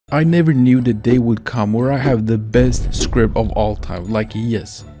I never knew the day would come where I have the best script of all time. Like,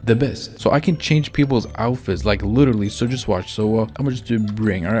 yes, the best. So I can change people's outfits, like literally. So just watch. So I'm gonna just do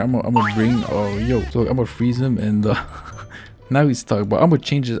bring. All right, I'm gonna bring. Oh, yo. So I'm gonna freeze him and now he's stuck. But I'm gonna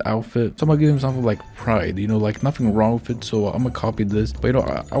change his outfit. So I'm gonna give him something like pride. You know, like nothing wrong with it. So I'm gonna copy this. But you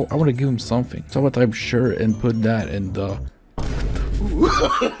know, I want to give him something. So I'm gonna type shirt and put that and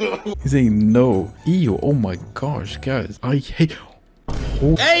he's saying no. Ew. Oh my gosh, guys. I hate.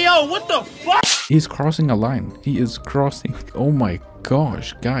 Oh. Hey yo, what the fuck? He's crossing a line. He is crossing. Oh my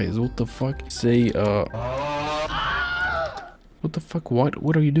gosh, guys, what the fuck? Say what the fuck?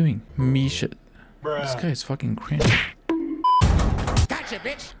 What are you doing? Me shit. This guy is fucking crazy. Gotcha,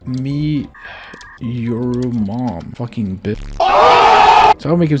 bitch. Me your mom. Fucking bitch. So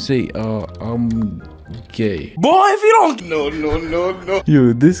I'll make him say I'm gay. Boy, if you don't No.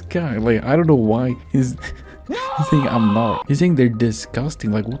 Yo, this guy, like, I don't know why he's saying I'm not. He's saying they're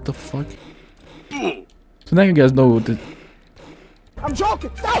disgusting. Like, what the fuck? So now you guys know what the... I'm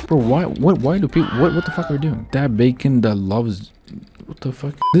joking. Bro, why do people... What the fuck are you doing? That bacon that loves... What the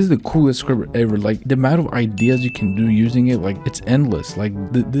fuck? This is the coolest script ever. Like, the amount of ideas you can do using it, like, it's endless. Like,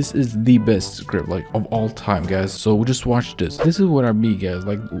 this is the best script, like, of all time, guys. So just watch this. This is what I mean, guys.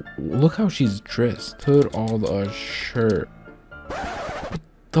 Like, look how she's dressed. Put on a shirt. What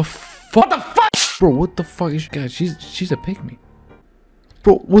the fuck? What the fuck? Bro, what the fuck is... Guys, she's a pygmy.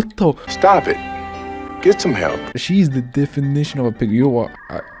 Bro, what the... Stop it. Get some help. She's the definition of a pig. You know what?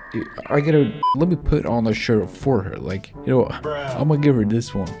 I gotta... Let me put on a shirt for her. Like, you know, I'm gonna give her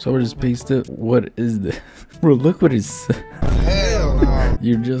this one. So I just paste it. What is this? Bro, look what it says. Hell no.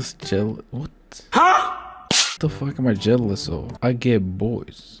 You're just jealous. What? Huh? What the fuck am I jealous of? I get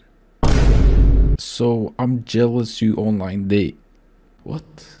boys. So I'm jealous you online date. What?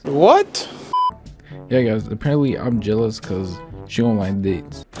 What? Yeah, guys. Apparently I'm jealous because she online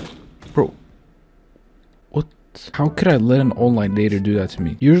dates. Bro. How could I let an online dater do that to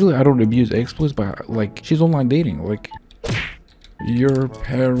me? Usually I don't abuse exploits, but like, she's online dating. Like, your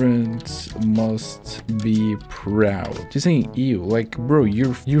parents must be proud. She's saying ew. Like, bro,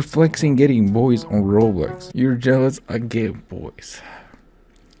 you're flexing getting boys on Roblox. You're jealous I get boys.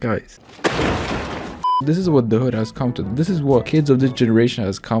 Guys, this is what the hood has come to. This is what kids of this generation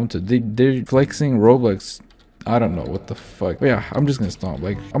has come to. They're flexing Roblox. I don't know what the fuck. But yeah, I'm just gonna stop.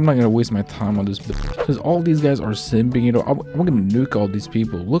 Like, I'm not gonna waste my time on this because all these guys are simping. You know, I'm gonna nuke all these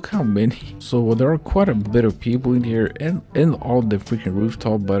people. Look how many. So there are quite a bit of people in here and all the freaking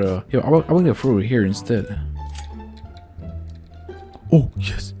rooftop. But yo, I'm gonna throw it here instead. Oh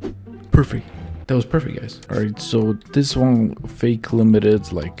yes, perfect. That was perfect, guys. All right, so this one fake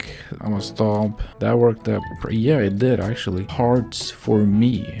limited, like, I'm gonna stop. That worked out. Yeah, it did actually. Hearts for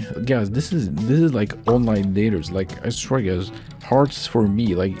me, guys. This is like online daters. Like, I swear, guys, hearts for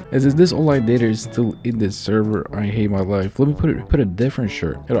me. Like, as this online dater is still in this server, I hate my life. Let me put a different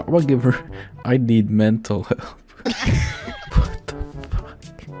shirt. You know, I'm gonna give her. I need mental help. What the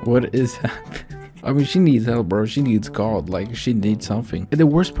fuck? What is happening? I mean, she needs help, bro. She needs God. Like, she needs something. And the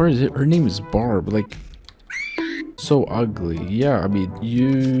worst part is her name is Barb. Like, so ugly. Yeah, I mean,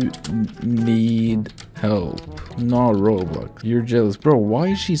 you need help. Not Roblox. You're jealous, bro. Why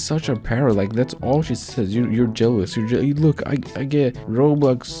is she such a parrot? Like, that's all she says. You're jealous. Look, I get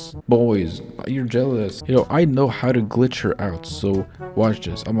Roblox boys. You're jealous. You know, I know how to glitch her out. So watch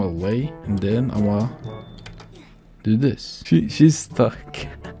this. I'm gonna lay, and then I'm gonna do this. She's stuck.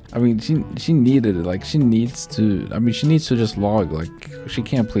 I mean, she needed it. Like, she needs to. I mean, she needs to just log. Like, she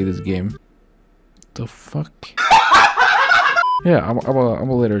can't play this game. The fuck? Yeah, I'm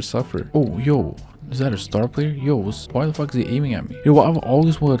gonna let her suffer. Oh, yo, is that a star player? Yo, why the fuck is he aiming at me? You know what? I've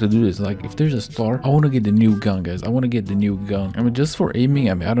always wanted to do this. Like, if there's a star, I want to get the new gun, guys. I want to get the new gun. I mean, just for aiming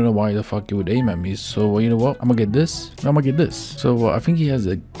at me. I don't know why the fuck he would aim at me. So you know what? I'm gonna get this. I'm gonna get this. So I think he has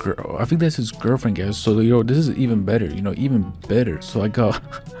a girl. I think that's his girlfriend, guys. So you know, this is even better. You know, even better. So I got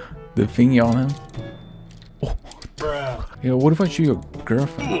the thingy on him. Oh, you know, what if I shoot your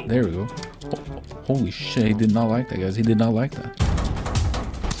girlfriend? There we go. Oh, holy shit, he did not like that, guys. He did not like that.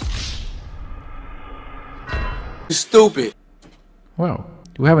 Stupid. Wow,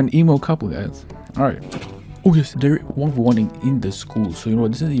 we have an emo couple, guys. All right. Oh yes, they're 1v1 in the school. So you know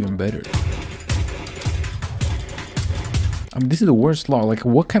what? This is even better. I mean, this is the worst lock. Like,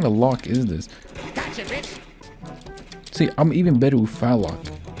 what kind of lock is this? Gotcha, bitch. See, I'm even better with file lock.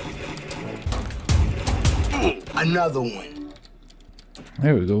 Another one.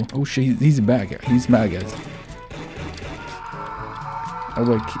 There we go. Oh shit, he's back. He's mad, guys. Oh,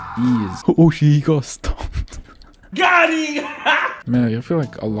 like, he is. Oh shit, he got stomped. Got him. Man, I feel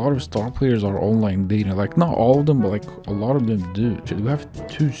like a lot of star players are online dating. Like, not all of them, but like a lot of them do. We have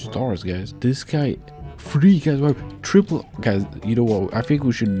 2 stars, guys. This guy, 3 guys, we have triple. Guys, you know what? I think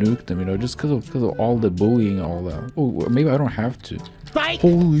we should nuke them, you know, just because of all the bullying, all that. Oh, maybe I don't have to. Spike.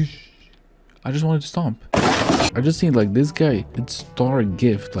 Holy sh! I just wanted to stomp. I just seen like this guy, it's star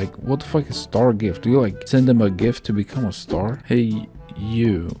gift. Like, what the fuck is star gift? Do you like send them a gift to become a star? Hey,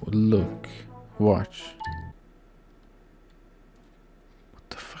 you, look, watch. What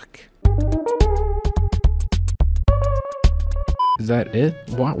the fuck? Is that it?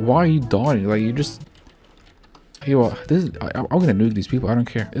 Why are you dawning? Like, you just... Hey, well, this is, I'm gonna nuke these people. I don't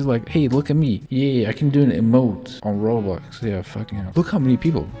care. It's like, hey, look at me. Yeah, I can do an emote on Roblox. Yeah, fucking hell. Look how many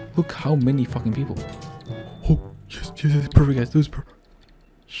people. Look how many fucking people. Oh, yes, perfect, guys. This is perfect.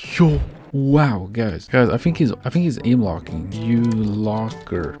 Yo, wow, guys. I think he's aim locking. You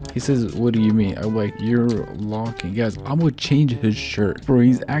locker. He says, what do you mean? I'm like, you're locking. Guys, I'm gonna change his shirt. Bro,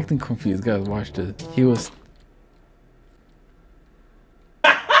 he's acting confused. Guys, watch this. He was...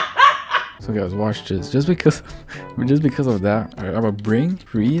 So guys, watch this. Just because of that, alright, I'm gonna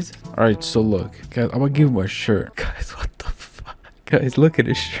freeze. Alright, so look, guys, I'm gonna give him a shirt. Guys, what the fuck? Guys, look at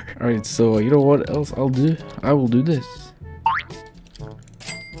his shirt. Alright, so you know what else I'll do? I will do this.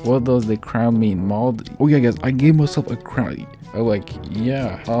 What does the crown mean? Mod? Oh yeah, guys, I gave myself a crown. I'm like,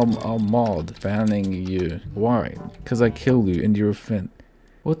 yeah, I'm mod banning you. Why? Because I killed you and you're offended.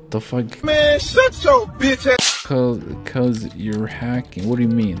 What the fuck? Man, shut your bitch ass. Cause you're hacking. What do you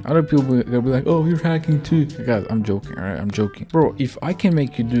mean? Other people are gonna be like, oh, you're hacking too. Guys, I'm joking, alright? I'm joking. Bro, if I can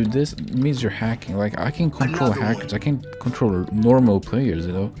make you do this, it means you're hacking. Like, I can control hackers. I can control normal players,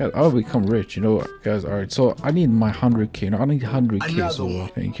 you know? Guys, I'll become rich, you know? Guys, alright, so I need my 100k. No, I need 100k, so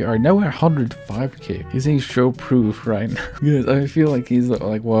thank you. Alright, now we're 105k. He's saying show proof right now. Guys, I feel like he's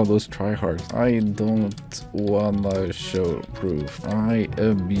like one of those tryhards. I don't wanna show proof. I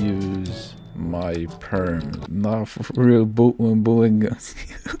abuse my perm, not for real bullying us.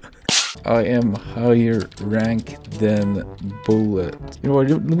 I am higher rank than Bullet. You know what?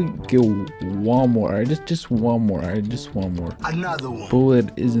 Let me get one more. Alright, just one more. Alright, just one more. Another one. Bullet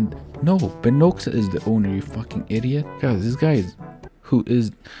isn't. No, Benoxa is the owner. You fucking idiot. Guys, this guy is who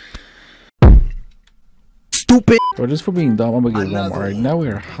is stupid. Bro, just for being dumb, I'm gonna get one more. Alright, now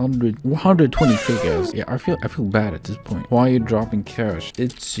we're 120k, guys. Yeah, I feel bad at this point. Why are you dropping cash?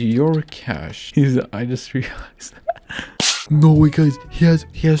 It's your cash. I just realized. No way, guys. He has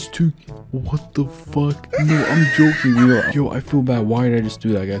 2. What the fuck? No, I'm joking. Yo, I feel bad. Why did I just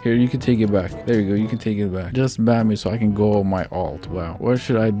do that, guys? Here, you can take it back. There you go. You can take it back. Just ban me so I can go on my alt. Wow. What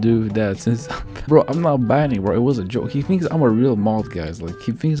should I do with that? Since bro, I'm not banning, bro. It was a joke. He thinks I'm a real mod, guys. Like,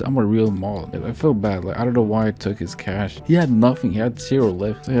 he thinks I'm a real mod. I feel bad. Like, I don't know why I took his cash. He had nothing. He had 0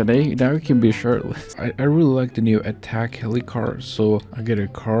 left. So yeah, now he can be shirtless. I really like the new attack heli card. So I get a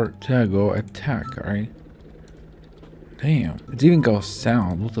card to go attack. All right. Damn, it's even got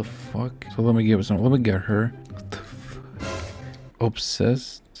sound. What the fuck? So let me give it some. Let me get her. What the fuck?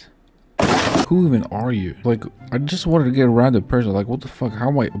 Obsessed? Who even are you? Like, I just wanted to get around the person. Like, what the fuck? How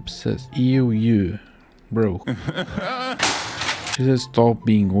am I obsessed? You, bro. She says stop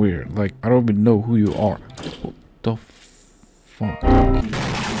being weird. Like, I don't even know who you are. What the fuck?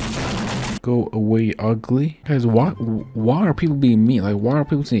 Go away, ugly. Guys, why are people being mean? Like, why are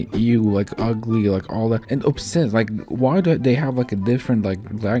people saying ew, like ugly, like all that, and obsessed? Like, why do they have like a different like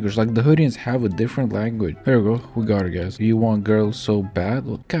language? Like, the hoodians have a different language. There we go. We got it, guys. You want girls so bad?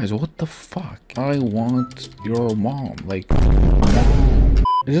 Well, guys, what the fuck? I want your mom. Like,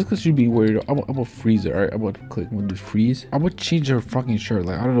 just because she'd be weird, I'm gonna freeze her. Alright, I'm gonna click. I'm gonna do freeze. I'm gonna change her fucking shirt.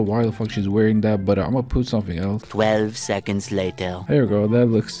 Like, I don't know why the fuck she's wearing that, but I'm gonna put something else. 12 seconds later. There we go. That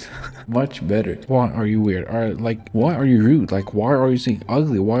looks much better. Why are you weird? Alright, like, why are you rude? Like, why are you saying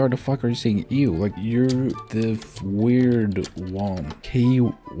ugly? Why the fuck are you saying ew? Like, you're the weird one. KY.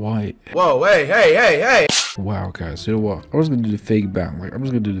 Whoa, hey. Wow, guys. You know what? I was gonna do the fake ban. Like, I'm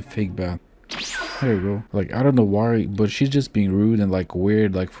just gonna do the fake ban. There you go. Like, I don't know why, but she's just being rude and like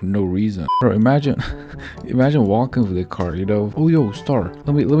weird, like for no reason. Bro, imagine walking with the car, you know? Oh yo, star.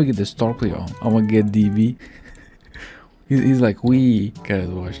 Let me get the star play on. I'm gonna get DB. He's like, we guys,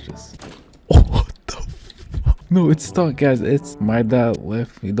 watch this. Oh, what the fuck? No, it's stuck, guys. It's my dad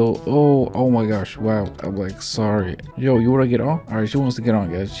left me though. Oh my gosh, wow. I'm like, sorry. Yo, you wanna get on? Alright, she wants to get on,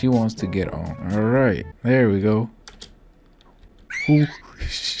 guys. She wants to get on. Alright, there we go. Holy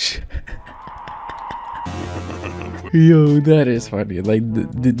shit. Yo, that is funny. Like,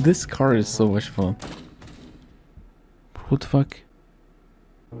 this car is so much fun. What the fuck?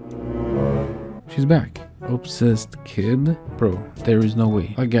 She's back. Obsessed kid? Bro, there is no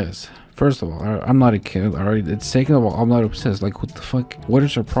way. I guess First of all, I'm not a kid, alright? It's second of all, I'm not obsessed. Like, what the fuck? What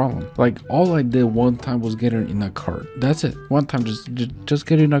is your problem? Like, all I did one time was get her in a car. That's it. One time, just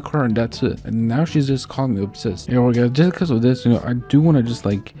get in a car and that's it. And now she's just calling me obsessed. You know, guys, just because of this, you know, I do want to just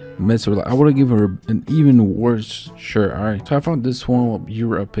like mess with her. Like, I want to give her an even worse shirt, alright? So I found this one,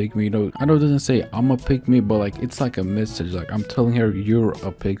 you're a pick me. You know, I know it doesn't say I'm a pick me, but like, it's like a message. Like, I'm telling her you're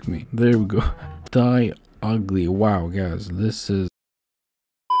a pick me. There we go. Die ugly. Wow, guys, this is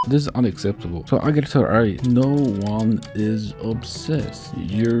unacceptable. So I gotta tell her, alright, no one is obsessed.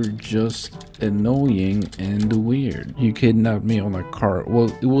 You're just annoying and weird. You kidnapped me on a car.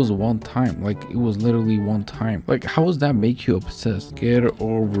 Well, it was one time. Like, it was literally one time. Like, how does that make you obsessed? Get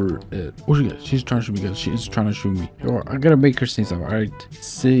over it. Oh, she's trying to shoot me, guys. She's trying to shoot me. Yo, I gotta make her say something. Alright,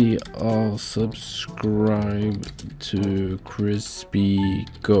 say subscribe to Crispy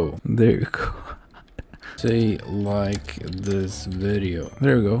Go. There you go. Say like this video.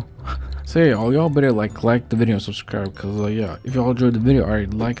 There we go. So yeah, y'all better like the video and subscribe, because yeah, if y'all enjoyed the video,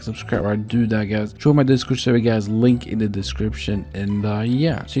 alright, like and subscribe. Alright, do that, guys. Join my Discord server, guys, link in the description. And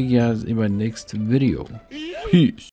yeah, see you guys in my next video. Peace.